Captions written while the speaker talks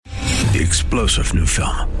The explosive new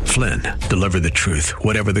film, Flynn, deliver the truth,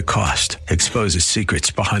 whatever the cost, exposes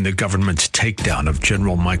secrets behind the government's takedown of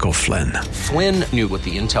General Michael Flynn. Flynn knew what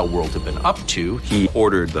the intel world had been up to. He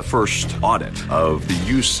ordered the first audit of the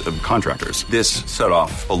use of contractors. This set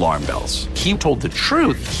off alarm bells. He told the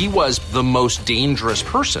truth. He was the most dangerous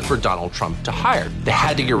person for Donald Trump to hire. They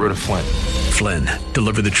had to get rid of Flynn. Flynn,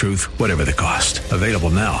 deliver the truth, whatever the cost. Available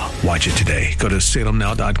now. Watch it today. Go to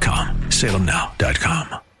salemnow.com.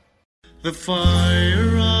 salemnow.com. The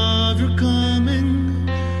fire of your coming,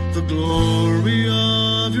 the glory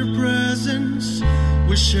of your presence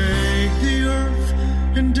will shake the earth,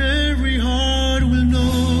 and every heart will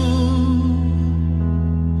know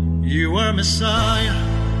you are Messiah,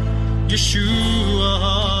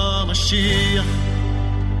 Yeshua HaMashiach,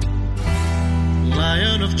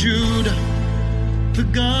 Lion of Judah, the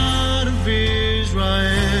God of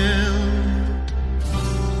Israel.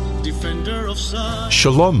 Defender of Zion.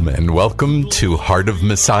 Shalom and welcome to Heart of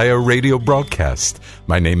Messiah radio broadcast.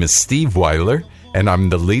 My name is Steve Weiler and I'm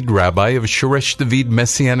the lead rabbi of Shoresh David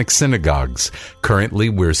Messianic Synagogues. Currently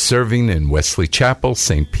we're serving in Wesley Chapel,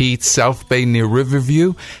 St. Pete, South Bay near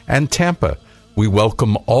Riverview, and Tampa. We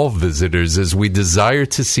welcome all visitors as we desire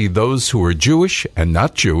to see those who are Jewish and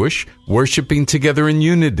not Jewish worshiping together in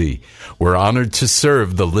unity. We're honored to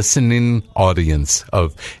serve the listening audience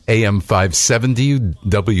of AM 570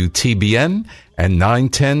 WTBN and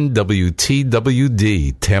 910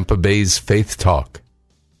 WTWD, Tampa Bay's Faith Talk.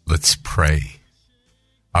 Let's pray.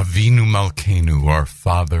 Avinu Malkeinu, our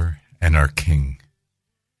Father and our King.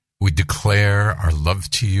 We declare our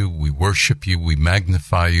love to you, we worship you, we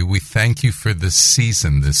magnify you, we thank you for this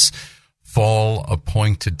season, this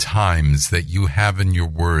fall-appointed times that you have in your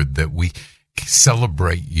word, that we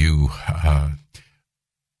celebrate you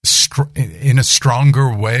in a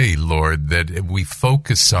stronger way, Lord, that we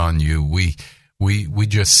focus on you, we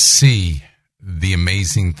just see the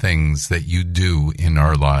amazing things that you do in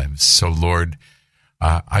our lives. So, Lord,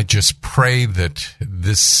 I just pray that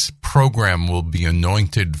this program will be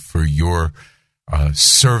anointed for your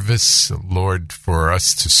service, Lord, for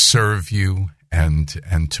us to serve you and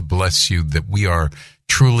to bless you, that we are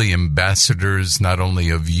truly ambassadors not only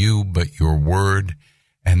of you but your word,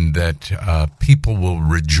 and that people will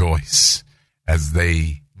rejoice as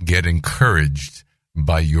they get encouraged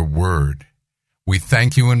by your word. We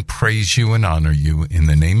thank you and praise you and honor you in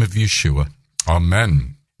the name of Yeshua.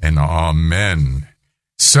 Amen and amen.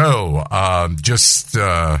 So, just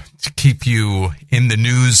to keep you in the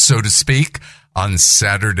news, so to speak, on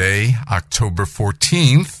Saturday, October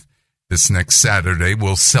 14th, this next Saturday,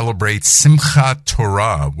 we'll celebrate Simchat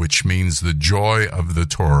Torah, which means the joy of the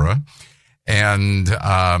Torah. And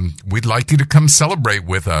we'd like you to come celebrate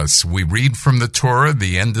with us. We read from the Torah,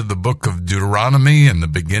 the end of the book of Deuteronomy and the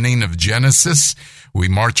beginning of Genesis. We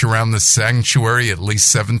march around the sanctuary at least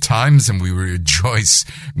 7 times, and we rejoice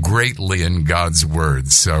greatly in God's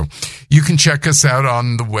word. So you can check us out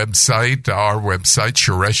on the website, our website,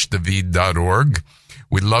 shoreshdavid.org.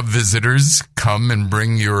 We love visitors. Come and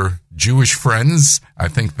bring your Jewish friends. I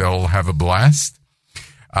think they'll have a blast.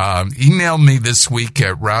 Email me this week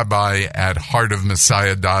at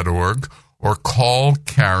rabbi@heartofmessiah.org or call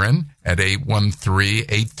Karen at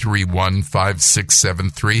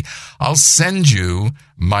 813-831-5673. I'll send you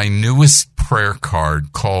my newest prayer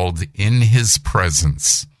card called In His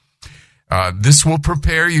Presence. This will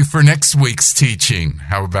prepare you for next week's teaching.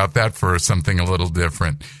 How about that for something a little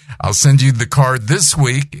different? I'll send you the card this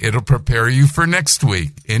week. It'll prepare you for next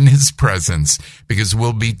week, In His Presence, because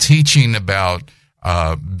we'll be teaching about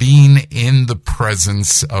being in the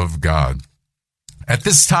presence of God. At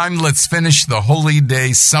this time, let's finish the Holy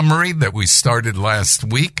Day summary that we started last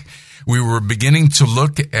week. We were beginning to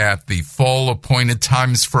look at the fall-appointed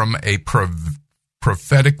times from a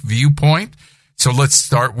prophetic viewpoint. So let's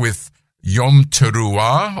start with Yom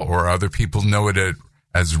Teruah, or other people know it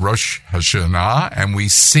as Rosh Hashanah. And we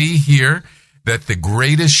see here that the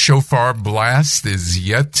greatest shofar blast is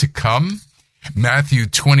yet to come. Matthew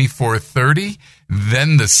 24:30.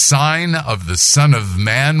 Then the sign of the Son of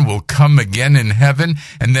Man will come again in heaven,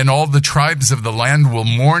 and then all the tribes of the land will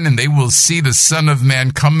mourn, and they will see the Son of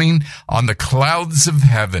Man coming on the clouds of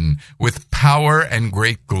heaven with power and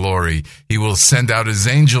great glory. He will send out his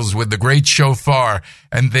angels with the great shofar,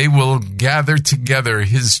 and they will gather together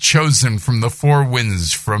his chosen from the 4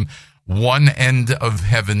 winds, from one end of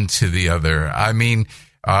heaven to the other. I mean,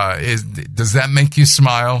 does that make you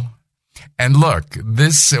smile? And look,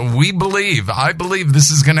 I believe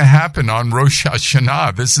this is going to happen on Rosh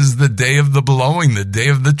Hashanah. This is the day of the blowing, the day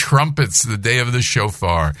of the trumpets, the day of the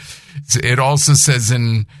shofar. It also says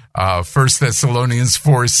in 1 Thessalonians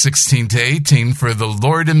 4:16-18, for the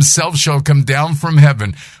Lord himself shall come down from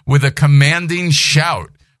heaven with a commanding shout,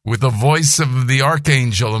 with the voice of the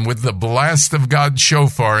archangel, and with the blast of God's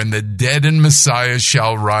shofar, and the dead in Messiah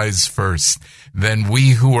shall rise first. Then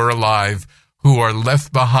we who are alive, who are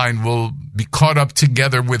left behind, will be caught up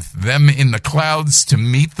together with them in the clouds to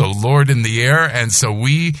meet the Lord in the air, and so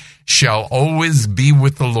we shall always be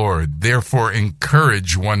with the Lord. Therefore,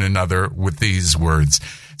 encourage one another with these words.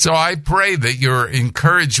 So I pray that you're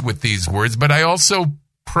encouraged with these words, but I also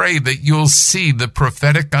pray that you'll see the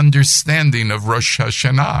prophetic understanding of Rosh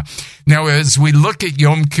Hashanah. Now, as we look at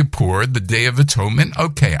Yom Kippur, the Day of Atonement,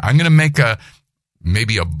 okay, I'm going to make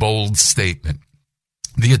maybe a bold statement.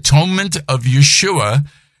 The atonement of Yeshua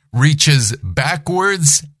reaches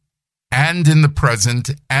backwards and in the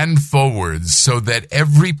present and forwards, so that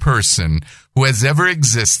every person who has ever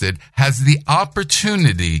existed has the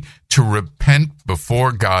opportunity to repent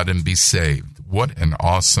before God and be saved. What an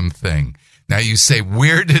awesome thing. Now you say,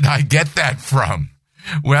 where did I get that from?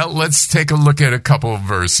 Well, let's take a look at a couple of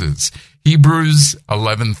verses. Hebrews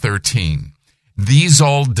 11:13. These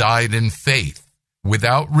all died in faith,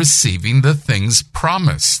 without receiving the things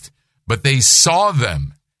promised, but they saw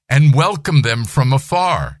them and welcomed them from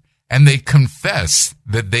afar, and they confessed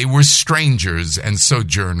that they were strangers and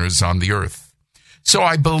sojourners on the earth. So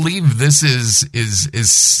I believe this is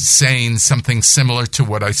saying something similar to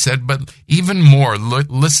what I said, but even more.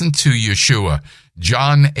 Listen to Yeshua,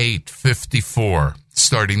 John 8:54,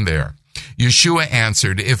 starting there. Yeshua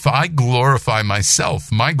answered, if I glorify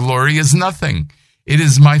myself, my glory is nothing. It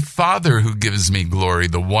is my Father who gives me glory,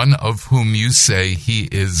 the one of whom you say he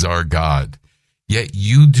is our God. Yet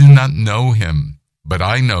you do not know him, but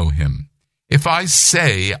I know him. If I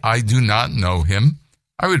say I do not know him,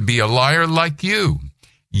 I would be a liar like you.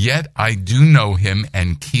 Yet I do know him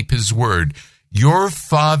and keep his word. Your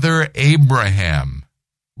father Abraham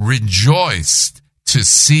rejoiced to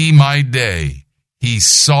see my day. He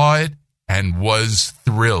saw it and was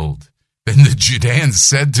thrilled. Then the Judeans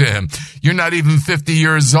said to him, you're not even 50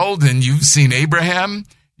 years old and you've seen Abraham?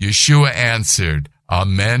 Yeshua answered,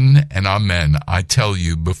 Amen and amen. I tell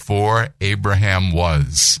you, before Abraham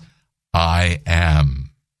was, I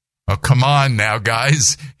am. Oh, come on now,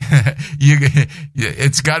 guys.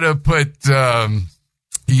 It's got to put, the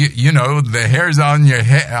hairs on your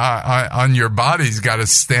on your body's got to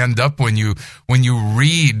stand up when you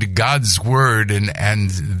read God's word and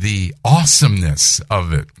the awesomeness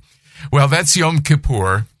of it. Well, that's Yom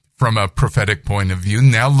Kippur from a prophetic point of view.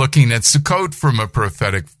 Now looking at Sukkot from a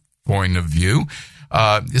prophetic point of view,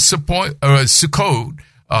 Sukkot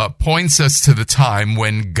points us to the time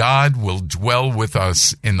when God will dwell with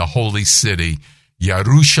us in the holy city,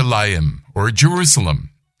 Yerushalayim, or Jerusalem.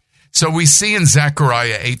 So we see in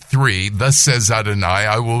Zechariah 8:3, thus says Adonai,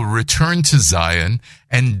 I will return to Zion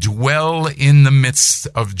and dwell in the midst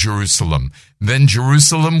of Jerusalem. Then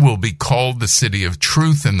Jerusalem will be called the city of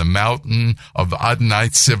truth, and the mountain of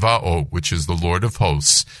Adonai Tsevaot, which is the Lord of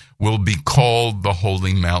hosts, will be called the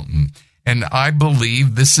holy mountain. And I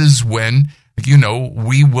believe this is when,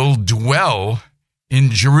 we will dwell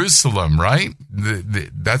in Jerusalem, right?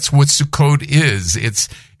 That's what Sukkot is. It's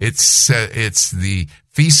the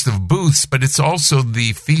Feast of Booths, but it's also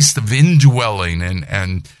the Feast of Indwelling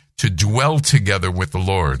and to dwell together with the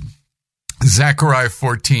Lord. Zechariah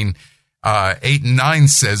 14:8-9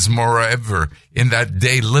 says, moreover, in that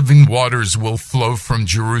day living waters will flow from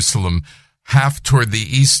Jerusalem, half toward the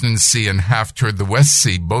eastern sea and half toward the west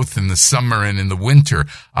sea, both in the summer and in the winter.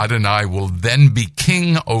 Adonai will then be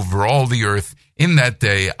king over all the earth. In that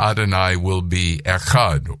day, Adonai will be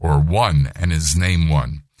Echad, or one, and his name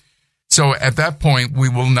one. So at that point, we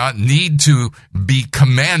will not need to be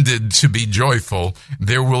commanded to be joyful.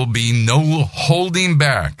 There will be no holding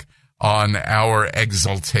back on our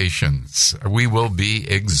exaltations. We will be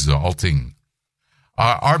exalting.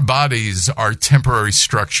 Our bodies are temporary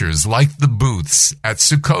structures, like the booths at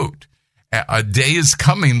Sukkot. A day is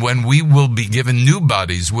coming when we will be given new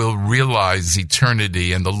bodies. We'll realize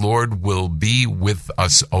eternity, and the Lord will be with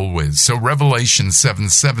us always. So Revelation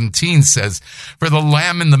 7:17 says, for the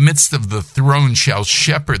Lamb in the midst of the throne shall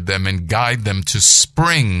shepherd them and guide them to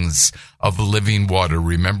springs of living water.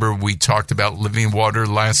 Remember, we talked about living water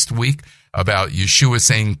last week, about Yeshua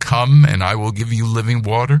saying, come and I will give you living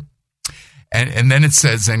water. And then it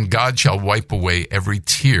says, and God shall wipe away every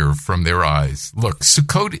tear from their eyes. Look,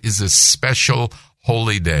 Sukkot is a special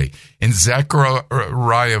holy day. In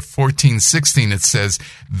Zechariah 14:16, it says,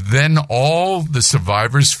 then all the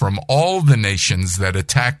survivors from all the nations that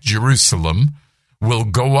attacked Jerusalem will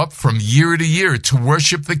go up from year to year to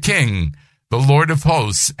worship the King, the Lord of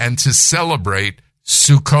hosts, and to celebrate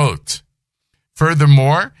Sukkot.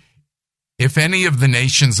 Furthermore, if any of the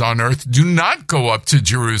nations on earth do not go up to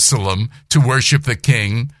Jerusalem to worship the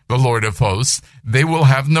King, the Lord of hosts, they will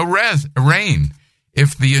have no rain.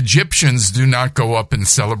 If the Egyptians do not go up and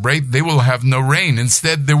celebrate, they will have no rain.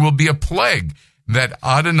 Instead, there will be a plague that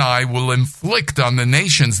Adonai will inflict on the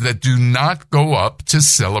nations that do not go up to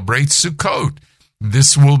celebrate Sukkot.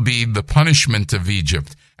 This will be the punishment of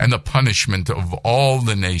Egypt and the punishment of all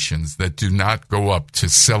the nations that do not go up to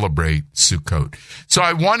celebrate Sukkot. So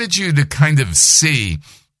I wanted you to kind of see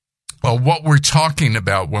what we're talking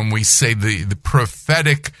about when we say the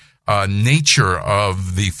prophetic nature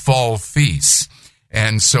of the fall feasts.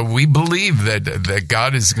 And so we believe that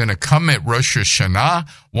God is going to come at Rosh Hashanah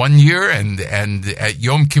one year, and at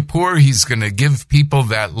Yom Kippur, he's going to give people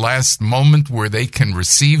that last moment where they can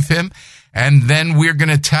receive him. And then we're going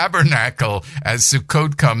to tabernacle. As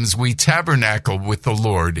Sukkot comes, we tabernacle with the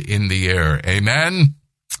Lord in the air. Amen?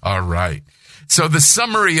 All right. So the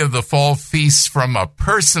summary of the fall feast from a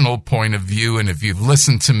personal point of view, and if you've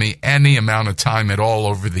listened to me any amount of time at all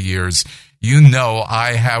over the years, you know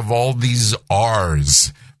I have all these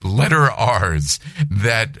R's, letter R's,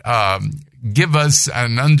 that give us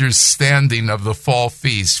an understanding of the fall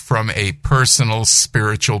feast from a personal,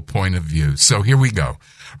 spiritual point of view. So here we go.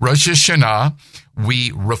 Rosh Hashanah,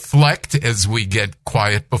 we reflect as we get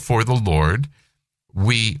quiet before the Lord.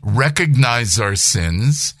 We recognize our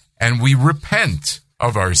sins, and we repent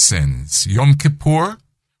of our sins. Yom Kippur,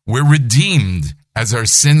 we're redeemed as our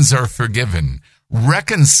sins are forgiven,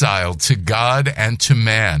 reconciled to God and to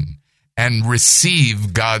man, and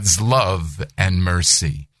receive God's love and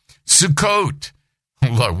mercy. Sukkot,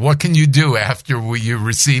 look, what can you do after you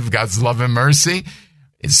receive God's love and mercy?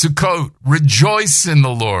 Sukkot, rejoice in the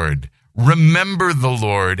Lord, remember the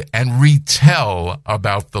Lord, and retell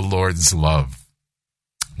about the Lord's love.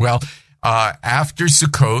 Well, after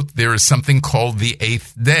Sukkot, there is something called the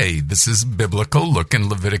 8th day. This is biblical. Look in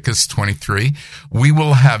Leviticus 23. We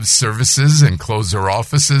will have services and close our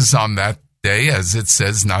offices on that day, as it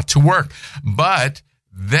says not to work. But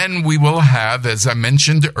then we will have, as I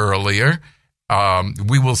mentioned earlier,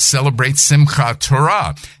 we will celebrate Simchat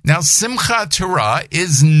Torah. Now, Simchat Torah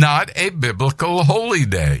is not a biblical holy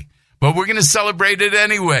day, but we're going to celebrate it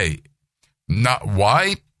anyway. Not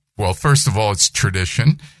why? Well, first of all, it's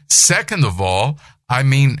tradition. Second of all, I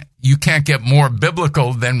mean, you can't get more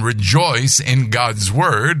biblical than rejoice in God's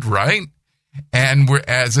word, right? And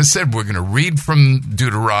as I said, we're going to read from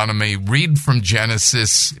Deuteronomy, read from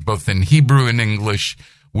Genesis, both in Hebrew and English.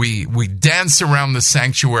 We dance around the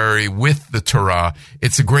sanctuary with the Torah.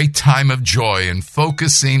 It's a great time of joy and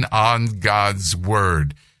focusing on God's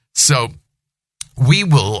word. So we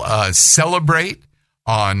will celebrate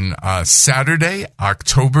on Saturday,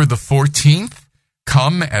 October the 14th.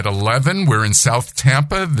 Come at 11. We're in South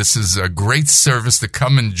Tampa. This is a great service to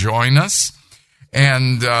come and join us.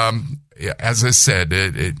 And as I said,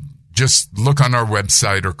 just look on our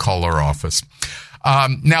website or call our office.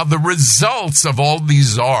 Now, the results of all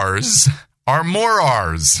these R's are more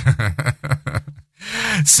R's.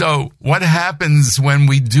 So what happens when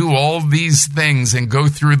we do all these things and go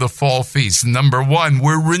through the fall feast? Number one,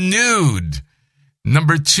 we're renewed.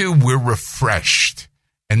 Number two, we're refreshed.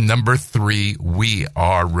 And number three, we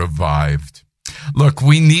are revived. Look,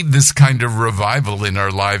 we need this kind of revival in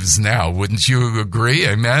our lives now. Wouldn't you agree?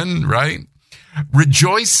 Amen, right?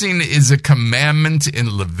 Rejoicing is a commandment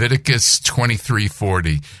in Leviticus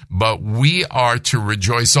 23:40, but we are to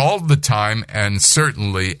rejoice all the time and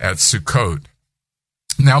certainly at Sukkot.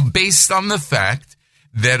 Now, based on the fact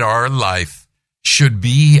that our life should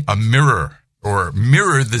be a mirror or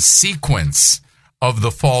mirror the sequence of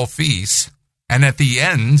the fall feast, and at the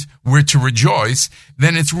end we're to rejoice,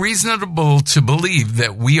 then it's reasonable to believe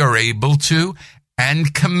that we are able to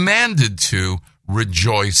and commanded to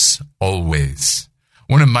rejoice always.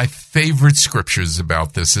 One of my favorite scriptures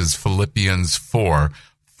about this is Philippians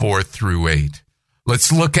 4:4-8.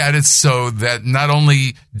 Let's look at it so that not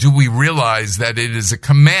only do we realize that it is a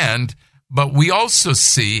command, but we also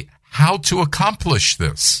see how to accomplish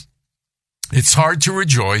this. It's hard to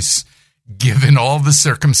rejoice given all the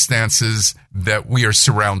circumstances that we are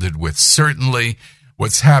surrounded with. Certainly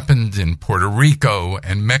what's happened in Puerto Rico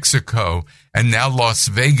and Mexico and now Las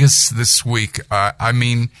Vegas this week, I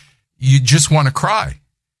mean, you just want to cry.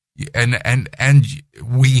 And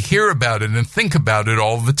we hear about it and think about it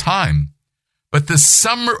all the time. But the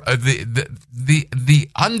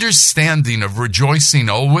understanding of rejoicing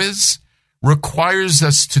always requires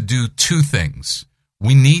us to do two things.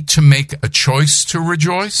 We need to make a choice to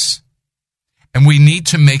rejoice, and we need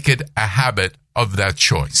to make it a habit of that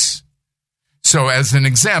choice. So as an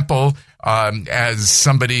example, as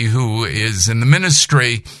somebody who is in the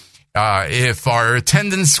ministry, if our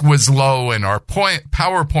attendance was low and our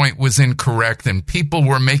PowerPoint was incorrect and people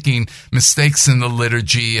were making mistakes in the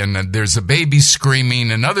liturgy and there's a baby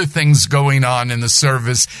screaming and other things going on in the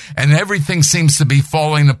service and everything seems to be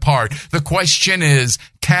falling apart, the question is,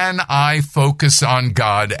 can I focus on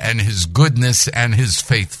God and his goodness and his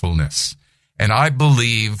faithfulness? And I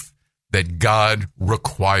believe that God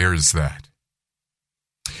requires that.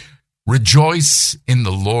 Rejoice in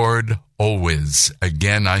the Lord always.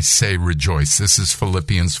 Again, I say rejoice. This is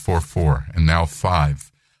Philippians 4:4 and now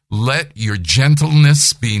 5. Let your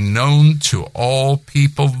gentleness be known to all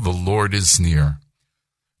people. The Lord is near.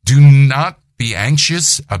 Do not be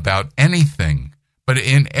anxious about anything, but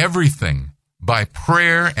in everything, by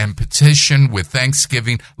prayer and petition with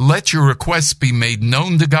thanksgiving, let your requests be made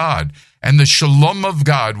known to God. And the shalom of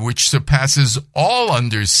God, which surpasses all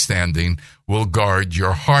understanding, will guard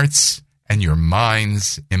your hearts and your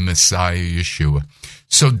minds in Messiah Yeshua.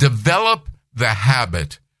 So develop the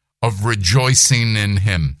habit of rejoicing in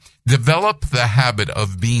him. Develop the habit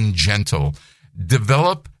of being gentle.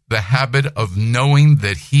 Develop the habit of knowing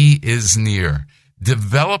that he is near.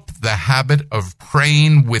 Develop the habit of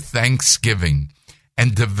praying with thanksgiving.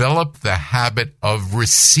 And develop the habit of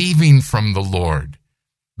receiving from the Lord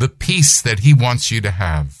the peace that he wants you to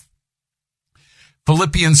have.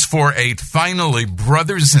 Philippians 4:8, finally,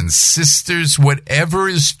 brothers and sisters, whatever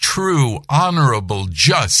is true, honorable,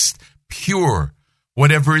 just, pure,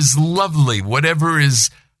 whatever is lovely, whatever is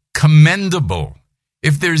commendable,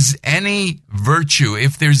 if there's any virtue,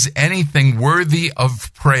 if there's anything worthy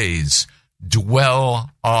of praise, dwell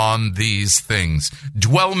on these things.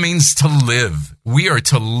 Dwell means to live. We are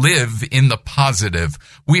to live in the positive.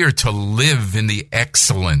 We are to live in the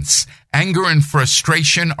excellence. Anger and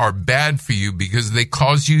frustration are bad for you because they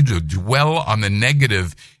cause you to dwell on the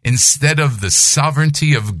negative instead of the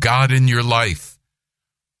sovereignty of God in your life.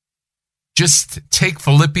 Just take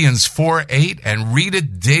Philippians 4:8 and read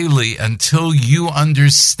it daily until you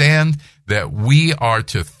understand that we are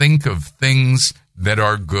to think of things that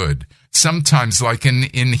are good. Sometimes, like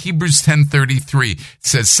in Hebrews 10:33, it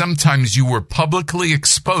says, sometimes you were publicly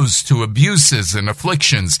exposed to abuses and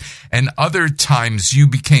afflictions, and other times you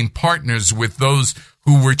became partners with those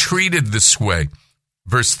who were treated this way.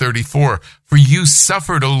 Verse 34, for you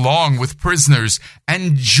suffered along with prisoners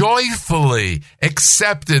and joyfully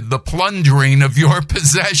accepted the plundering of your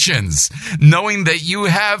possessions, knowing that you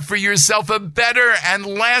have for yourself a better and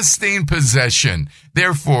lasting possession.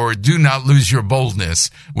 Therefore, do not lose your boldness,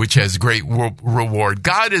 which has great reward.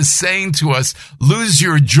 God is saying to us, lose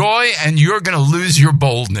your joy and you're going to lose your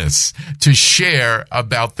boldness to share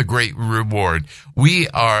about the great reward. We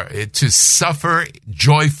are to suffer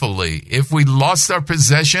joyfully. If we lost our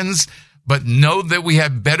possessions, but know that we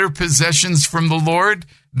have better possessions from the Lord,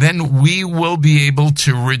 then we will be able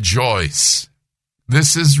to rejoice.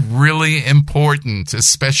 This is really important,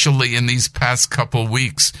 especially in these past couple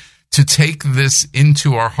weeks, to take this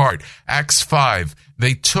into our heart. Acts 5,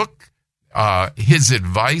 they took his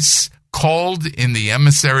advice, called in the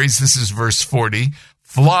emissaries, this is verse 40,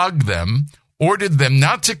 flogged them, ordered them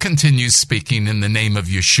not to continue speaking in the name of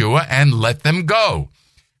Yeshua, and let them go.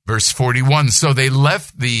 Verse 41, so they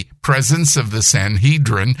left the presence of the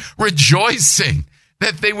Sanhedrin, rejoicing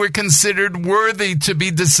that they were considered worthy to be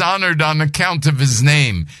dishonored on account of his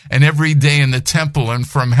name. And every day in the temple and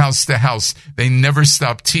from house to house, they never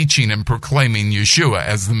stopped teaching and proclaiming Yeshua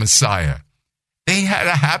as the Messiah. They had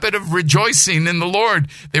a habit of rejoicing in the Lord.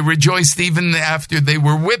 They rejoiced even after they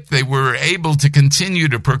were whipped. They were able to continue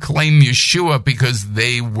to proclaim Yeshua because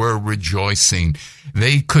they were rejoicing.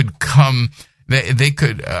 They could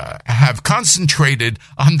have concentrated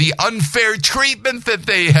on the unfair treatment that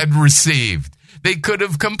they had received. They could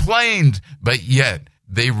have complained, but yet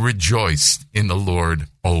they rejoiced in the Lord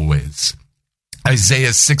always.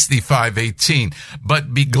 Isaiah 65:18,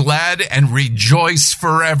 but be glad and rejoice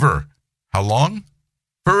forever. How long?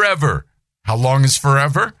 Forever. How long is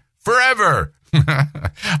forever? Forever.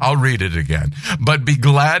 I'll read it again. But be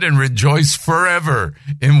glad and rejoice forever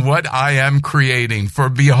in what I am creating. For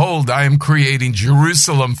behold, I am creating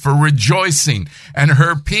Jerusalem for rejoicing and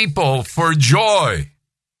her people for joy.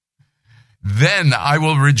 Then I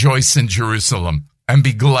will rejoice in Jerusalem and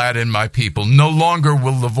be glad in my people. No longer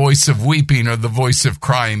will the voice of weeping or the voice of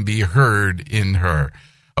crying be heard in her.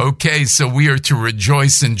 Okay, so we are to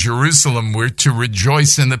rejoice in Jerusalem. We're to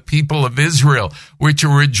rejoice in the people of Israel. We're to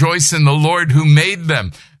rejoice in the Lord who made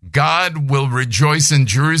them. God will rejoice in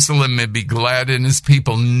Jerusalem and be glad in his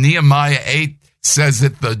people. Nehemiah 8 says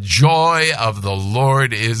that the joy of the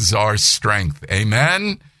Lord is our strength.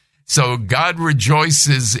 Amen? So God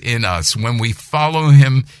rejoices in us. When we follow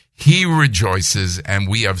him, he rejoices and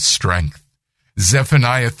we have strength.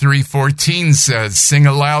 Zephaniah 3:14 says, "Sing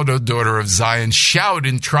aloud, O daughter of Zion. Shout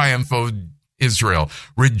in triumph, O Israel.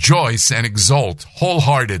 Rejoice and exult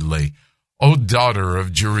wholeheartedly, O daughter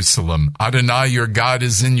of Jerusalem. Adonai, your God,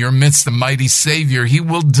 is in your midst, the mighty Savior. He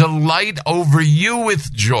will delight over you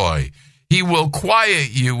with joy. He will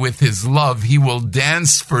quiet you with his love. He will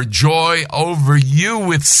dance for joy over you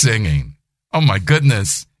with singing." Oh my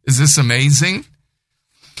goodness. Is this amazing?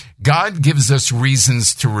 God gives us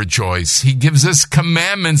reasons to rejoice. He gives us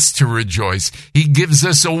commandments to rejoice. He gives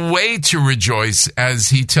us a way to rejoice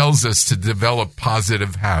as he tells us to develop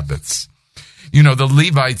positive habits. You know, the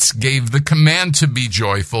Levites gave the command to be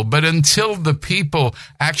joyful, but until the people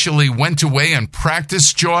actually went away and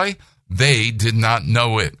practiced joy, they did not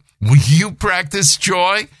know it. Will you practice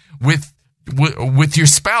joy with your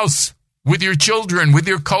spouse, with your children, with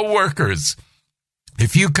your coworkers?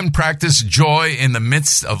 If you can practice joy in the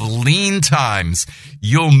midst of lean times,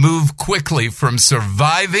 you'll move quickly from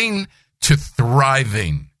surviving to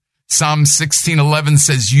thriving. Psalm 16:11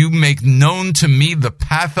 says, "You make known to me the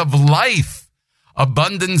path of life.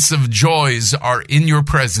 Abundance of joys are in your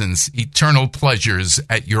presence, eternal pleasures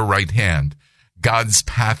at your right hand." God's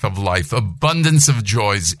path of life, abundance of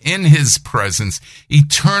joys in his presence,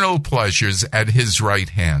 eternal pleasures at his right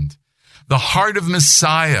hand. The heart of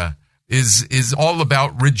Messiah is all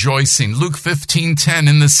about rejoicing. Luke 15:10,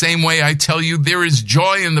 "In the same way I tell you, there is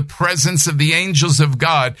joy in the presence of the angels of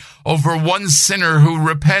God over one sinner who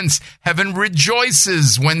repents. Heaven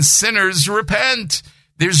rejoices when sinners repent."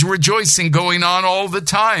 There's rejoicing going on all the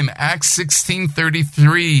time. Acts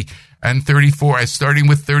 16:33 and 34, starting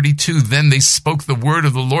with 32. "Then they spoke the word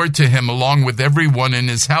of the Lord to him along with everyone in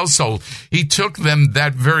his household. He took them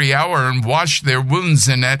that very hour and washed their wounds,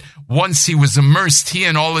 and at once he was immersed, he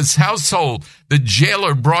and all his household. The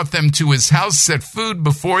jailer brought them to his house, set food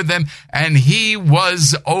before them, and he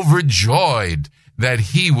was overjoyed that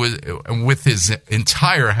he was, with his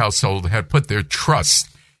entire household, had put their trust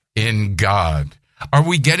in God." Are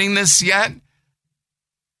we getting this yet?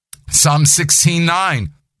 Psalm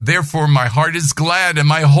 16:9. "Therefore my heart is glad and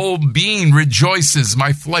my whole being rejoices.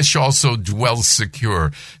 My flesh also dwells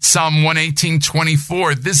secure." Psalm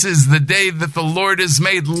 118:24. "This is the day that the Lord has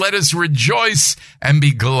made. Let us rejoice and be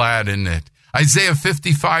glad in it." Isaiah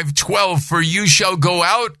 55:12. "For you shall go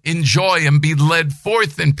out in joy and be led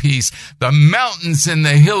forth in peace. The mountains and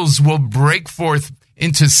the hills will break forth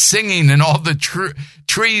into singing, and all the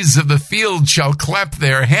trees of the field shall clap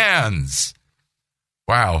their hands."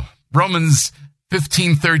 Wow. Romans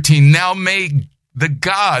 15:13. "Now may the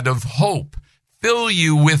God of hope fill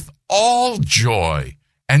you with all joy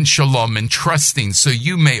and shalom in trusting, so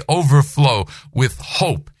you may overflow with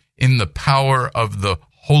hope in the power of the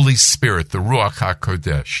Holy Spirit," the Ruach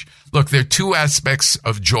HaKodesh. Look, there are two aspects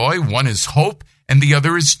of joy. One is hope and the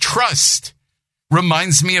other is trust.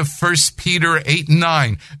 Reminds me of 1 Peter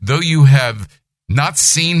 8:9. "Though you have not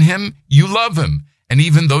seen him, you love him. And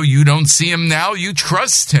even though you don't see him now, you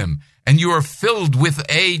trust him. And you are filled with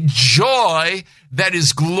a joy that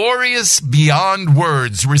is glorious beyond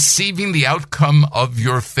words, receiving the outcome of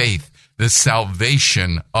your faith, the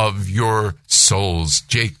salvation of your souls."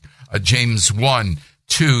 James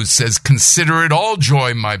 1:2 says, "Consider it all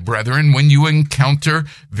joy, my brethren, when you encounter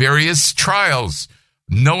various trials,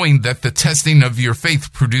 knowing that the testing of your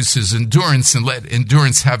faith produces endurance, and let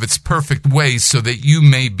endurance have its perfect way, so that you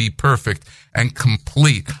may be perfect and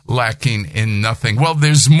complete, lacking in nothing." Well,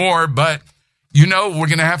 there's more, but we're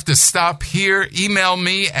going to have to stop here. Email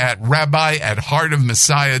me at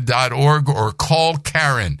rabbi@heartofmessiah.org or call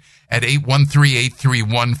Karen at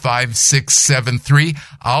 813-831-5673.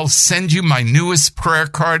 I'll send you my newest prayer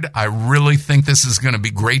card. I really think this is going to be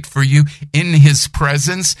great for you, in his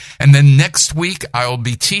presence. And then next week, I'll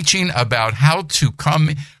be teaching about how to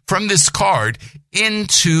come from this card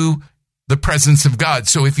into the presence of God.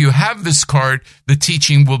 So if you have this card, the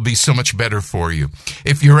teaching will be so much better for you.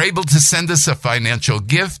 If you're able to send us a financial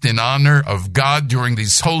gift in honor of God during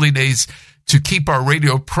these holy days, to keep our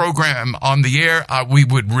radio program on the air, we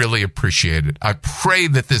would really appreciate it. I pray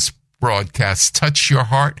that this broadcast touch your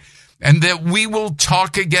heart, and that we will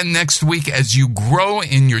talk again next week as you grow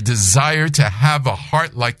in your desire to have a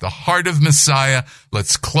heart like the heart of Messiah.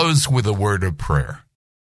 Let's close with a word of prayer.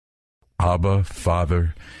 Abba,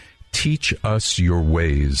 Father, teach us your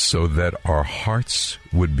ways so that our hearts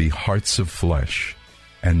would be hearts of flesh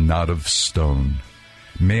and not of stone.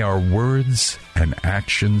 May our words and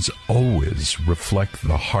actions always reflect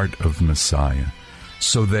the heart of Messiah,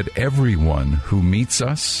 so that everyone who meets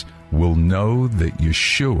us will know that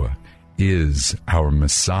Yeshua is our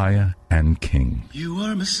Messiah and King. You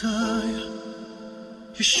are Messiah,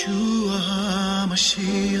 Yeshua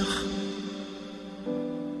HaMashiach,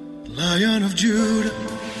 Lion of Judah,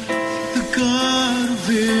 the God of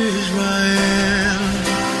Israel.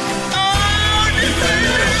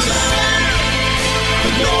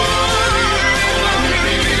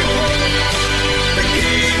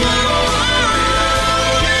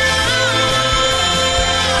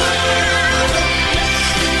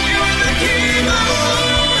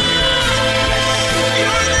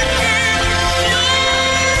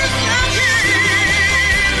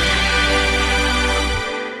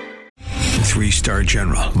 Three-star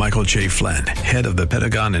General Michael J. Flynn, head of the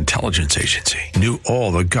Pentagon Intelligence Agency, knew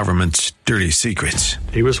all the government's dirty secrets.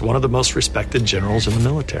 He was one of the most respected generals in the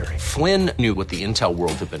military. Flynn knew what the intel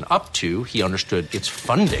world had been up to. He understood its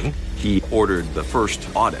funding. He ordered the first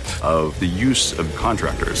audit of the use of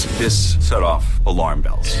contractors. This set off alarm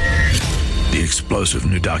bells. The explosive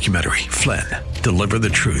new documentary, Flynn, Deliver the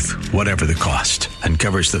Truth, Whatever the Cost,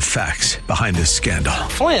 uncovers the facts behind this scandal.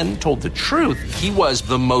 Flynn told the truth. He was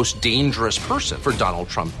the most dangerous person for Donald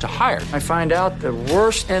Trump to hire. I find out the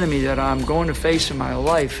worst enemy that I'm going to face in my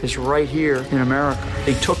life is right here in America.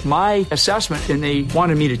 They took my assessment and they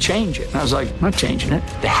wanted me to change it. And I was like, I'm not changing it.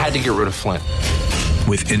 They had to get rid of Flynn.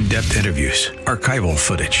 With in-depth interviews, archival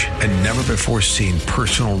footage, and never-before-seen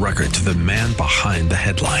personal records of the man behind the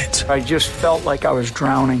headlines. I just felt like I was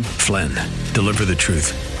drowning. Flynn, Deliver the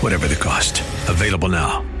Truth, Whatever the Cost. Available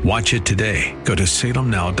now. Watch it today. Go to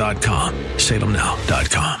salemnow.com.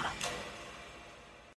 salemnow.com.